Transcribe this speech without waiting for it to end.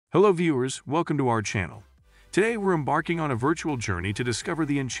Hello viewers, welcome to our channel. Today we're embarking on a virtual journey to discover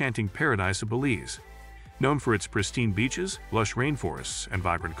the enchanting paradise of Belize. Known for its pristine beaches, lush rainforests, and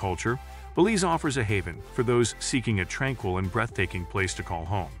vibrant culture, Belize offers a haven for those seeking a tranquil and breathtaking place to call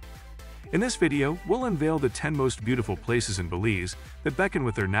home. In this video, we'll unveil the 10 most beautiful places in Belize that beckon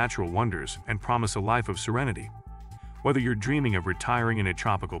with their natural wonders and promise a life of serenity. Whether you're dreaming of retiring in a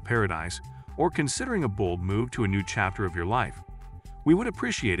tropical paradise or considering a bold move to a new chapter of your life, we would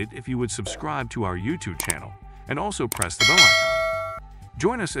appreciate it if you would subscribe to our YouTube channel and also press the bell icon.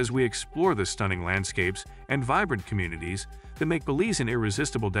 Join us as we explore the stunning landscapes and vibrant communities that make Belize an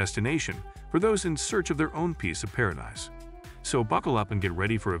irresistible destination for those in search of their own piece of paradise. So buckle up and get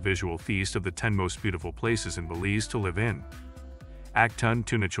ready for a visual feast of the 10 most beautiful places in Belize to live in. Acton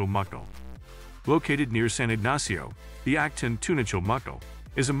Tunachil Mukdal. Located near San Ignacio, the Acton Tunachil Mukdal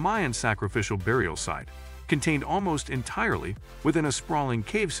is a Mayan sacrificial burial site contained almost entirely within a sprawling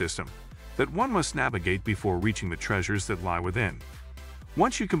cave system that one must navigate before reaching the treasures that lie within.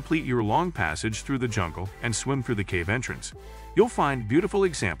 Once you complete your long passage through the jungle and swim through the cave entrance, you'll find beautiful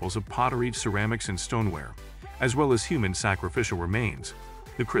examples of pottery, ceramics, and stoneware, as well as human sacrificial remains.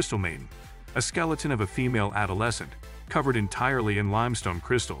 The Crystal Maiden, a skeleton of a female adolescent covered entirely in limestone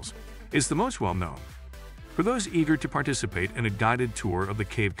crystals, is the most well-known. For those eager to participate in a guided tour of the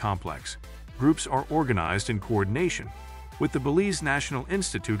cave complex, groups are organized in coordination with the Belize National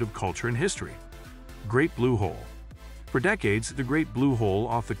Institute of Culture and History. Great Blue Hole. For decades, the Great Blue Hole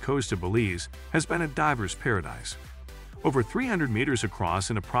off the coast of Belize has been a diver's paradise. Over 300 meters across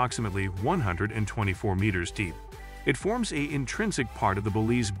and approximately 124 meters deep, it forms an intrinsic part of the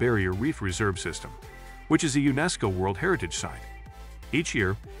Belize Barrier Reef Reserve System, which is a UNESCO World Heritage Site. Each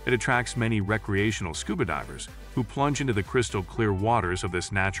year, it attracts many recreational scuba divers who plunge into the crystal-clear waters of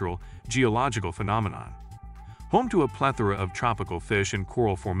this natural, geological phenomenon. Home to a plethora of tropical fish and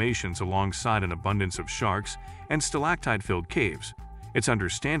coral formations alongside an abundance of sharks and stalactite-filled caves, it's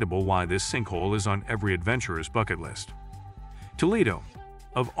understandable why this sinkhole is on every adventurer's bucket list. Toledo.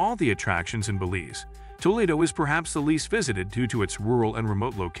 Of all the attractions in Belize, Toledo is perhaps the least visited due to its rural and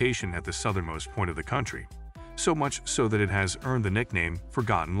remote location at the southernmost point of the country, so much so that it has earned the nickname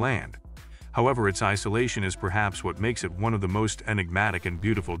Forgotten Land. However, its isolation is perhaps what makes it one of the most enigmatic and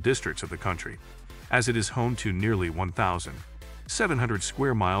beautiful districts of the country, as it is home to nearly 1,700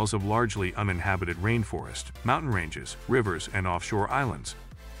 square miles of largely uninhabited rainforest, mountain ranges, rivers, and offshore islands.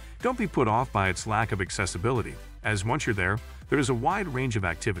 Don't be put off by its lack of accessibility, as once you're there, there is a wide range of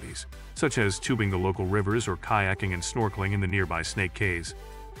activities, such as tubing the local rivers or kayaking and snorkeling in the nearby Snake Cays.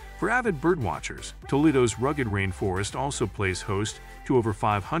 For avid birdwatchers, Toledo's rugged rainforest also plays host to over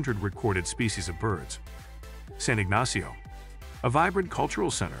 500 recorded species of birds. San Ignacio. A vibrant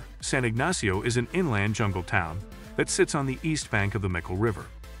cultural center, San Ignacio is an inland jungle town that sits on the east bank of the Mickle River.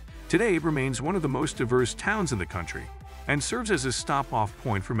 Today it remains one of the most diverse towns in the country and serves as a stop-off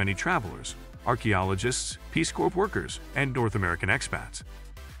point for many travelers, archaeologists, Peace Corps workers, and North American expats.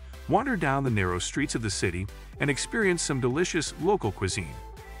 Wander down the narrow streets of the city and experience some delicious local cuisine,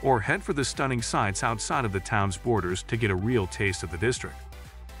 or head for the stunning sights outside of the town's borders to get a real taste of the district.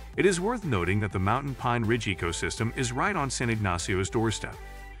 It is worth noting that the Mountain Pine Ridge ecosystem is right on San Ignacio's doorstep,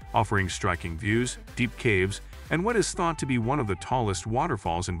 offering striking views, deep caves, and what is thought to be one of the tallest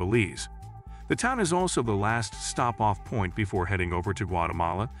waterfalls in Belize. The town is also the last stop-off point before heading over to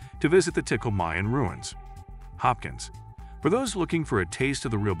Guatemala to visit the Tikal Mayan ruins. Hopkins. For those looking for a taste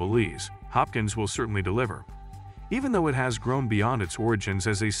of the real Belize, Hopkins will certainly deliver. Even though it has grown beyond its origins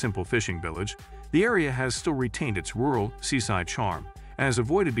as a simple fishing village, the area has still retained its rural, seaside charm and has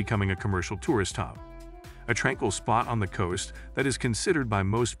avoided becoming a commercial tourist hub. A tranquil spot on the coast that is considered by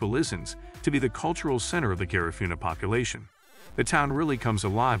most Belizeans to be the cultural center of the Garifuna population. The town really comes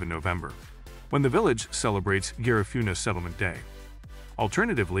alive in November, when the village celebrates Garifuna Settlement Day.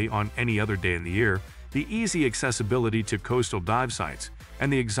 Alternatively, on any other day in the year, the easy accessibility to coastal dive sites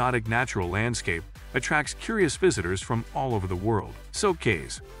and the exotic natural landscape attracts curious visitors from all over the world. Soap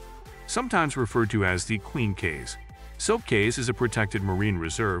Cays. Sometimes referred to as the Queen Cays, Soap Cays is a protected marine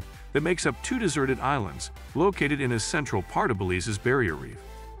reserve that makes up 2 deserted islands located in a central part of Belize's barrier reef.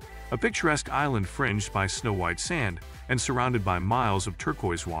 A picturesque island fringed by snow-white sand and surrounded by miles of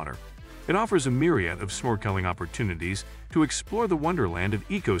turquoise water, it offers a myriad of snorkeling opportunities to explore the wonderland of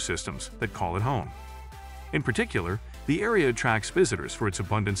ecosystems that call it home. In particular, the area attracts visitors for its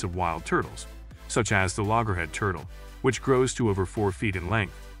abundance of wild turtles, such as the loggerhead turtle, which grows to over 4 feet in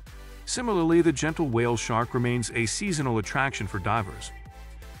length. Similarly, the gentle whale shark remains a seasonal attraction for divers.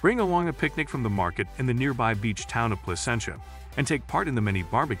 Bring along a picnic from the market in the nearby beach town of Placentia and take part in the many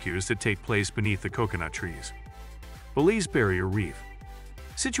barbecues that take place beneath the coconut trees. Belize Barrier Reef.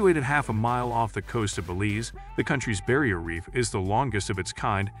 Situated half a mile off the coast of Belize, the country's barrier reef is the longest of its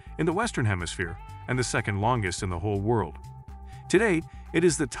kind in the Western Hemisphere and the second longest in the whole world. Today, it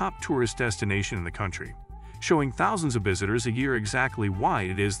is the top tourist destination in the country, showing thousands of visitors a year exactly why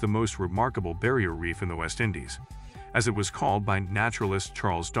it is the most remarkable barrier reef in the West Indies, as it was called by naturalist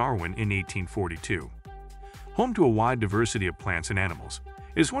Charles Darwin in 1842. Home to a wide diversity of plants and animals,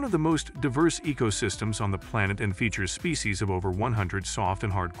 it is one of the most diverse ecosystems on the planet and features species of over 100 soft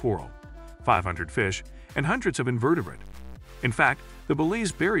and hard coral, 500 fish, and hundreds of invertebrate. In fact, the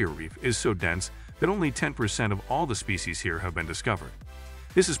Belize Barrier Reef is so dense that only 10% of all the species here have been discovered.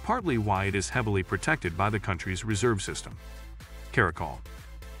 This is partly why it is heavily protected by the country's reserve system. Caracol.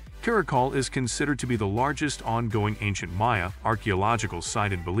 Caracol is considered to be the largest ongoing ancient Maya archaeological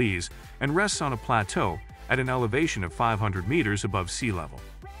site in Belize and rests on a plateau at an elevation of 500 meters above sea level.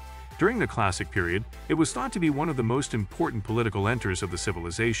 During the Classic period, it was thought to be one of the most important political centers of the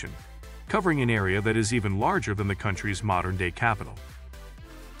civilization, covering an area that is even larger than the country's modern-day capital.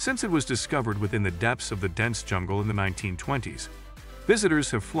 Since it was discovered within the depths of the dense jungle in the 1920s,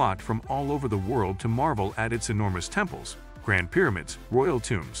 visitors have flocked from all over the world to marvel at its enormous temples, grand pyramids, royal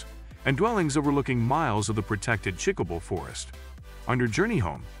tombs, and dwellings overlooking miles of the protected Chicobo forest. On your journey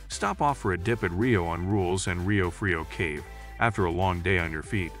home, stop off for a dip at Rio on Rules and Rio Frio Cave after a long day on your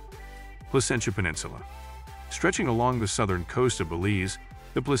feet. Placentia Peninsula. Stretching along the southern coast of Belize,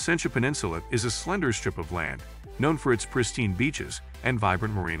 the Placentia Peninsula is a slender strip of land, known for its pristine beaches and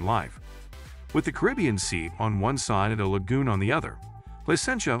vibrant marine life. With the Caribbean Sea on one side and a lagoon on the other,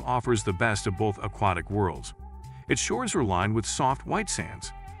 Placentia offers the best of both aquatic worlds. Its shores are lined with soft white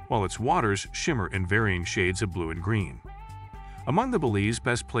sands, while its waters shimmer in varying shades of blue and green. Among the Belize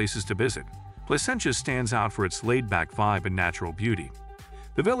best places to visit, Placentia stands out for its laid-back vibe and natural beauty.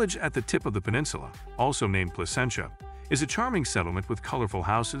 The village at the tip of the peninsula, also named Placentia, is a charming settlement with colorful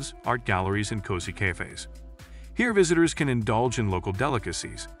houses, art galleries, and cozy cafes. Here visitors can indulge in local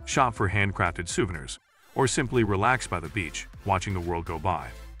delicacies, shop for handcrafted souvenirs, or simply relax by the beach, watching the world go by.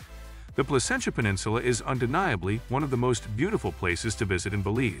 The Placentia Peninsula is undeniably one of the most beautiful places to visit in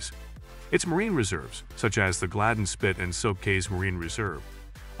Belize. Its marine reserves, such as the Gladden Spit and Soap Cays Marine Reserve,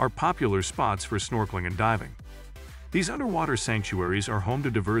 are popular spots for snorkeling and diving. These underwater sanctuaries are home to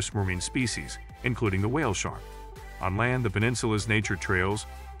diverse marine species, including the whale shark. On land, the peninsula's nature trails,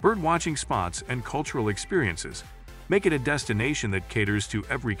 bird-watching spots, and cultural experiences make it a destination that caters to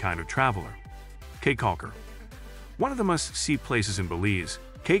every kind of traveler. Caye Caulker. One of the must-see places in Belize,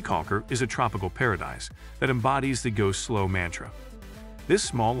 Caye Caulker is a tropical paradise that embodies the Go Slow mantra. This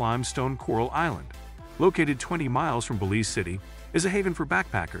small limestone coral island, located 20 miles from Belize City, is a haven for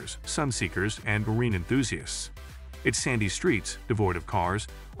backpackers, sunseekers, and marine enthusiasts. Its sandy streets, devoid of cars,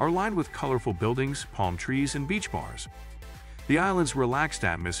 are lined with colorful buildings, palm trees, and beach bars. The island's relaxed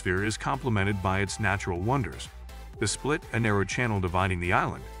atmosphere is complemented by its natural wonders. The split, a narrow channel dividing the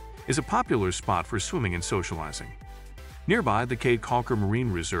island, is a popular spot for swimming and socializing. Nearby, the Caye Caulker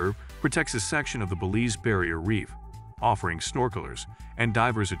Marine Reserve protects a section of the Belize Barrier Reef, offering snorkelers and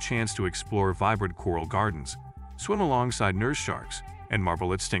divers a chance to explore vibrant coral gardens, swim alongside nurse sharks, and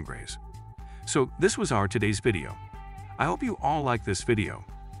marvel at stingrays. So this was our today's video. I hope you all liked this video.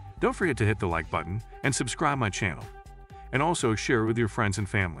 Don't forget to hit the like button and subscribe my channel, and also share it with your friends and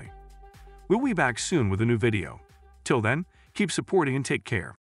family. We'll be back soon with a new video. Till then, keep supporting and take care.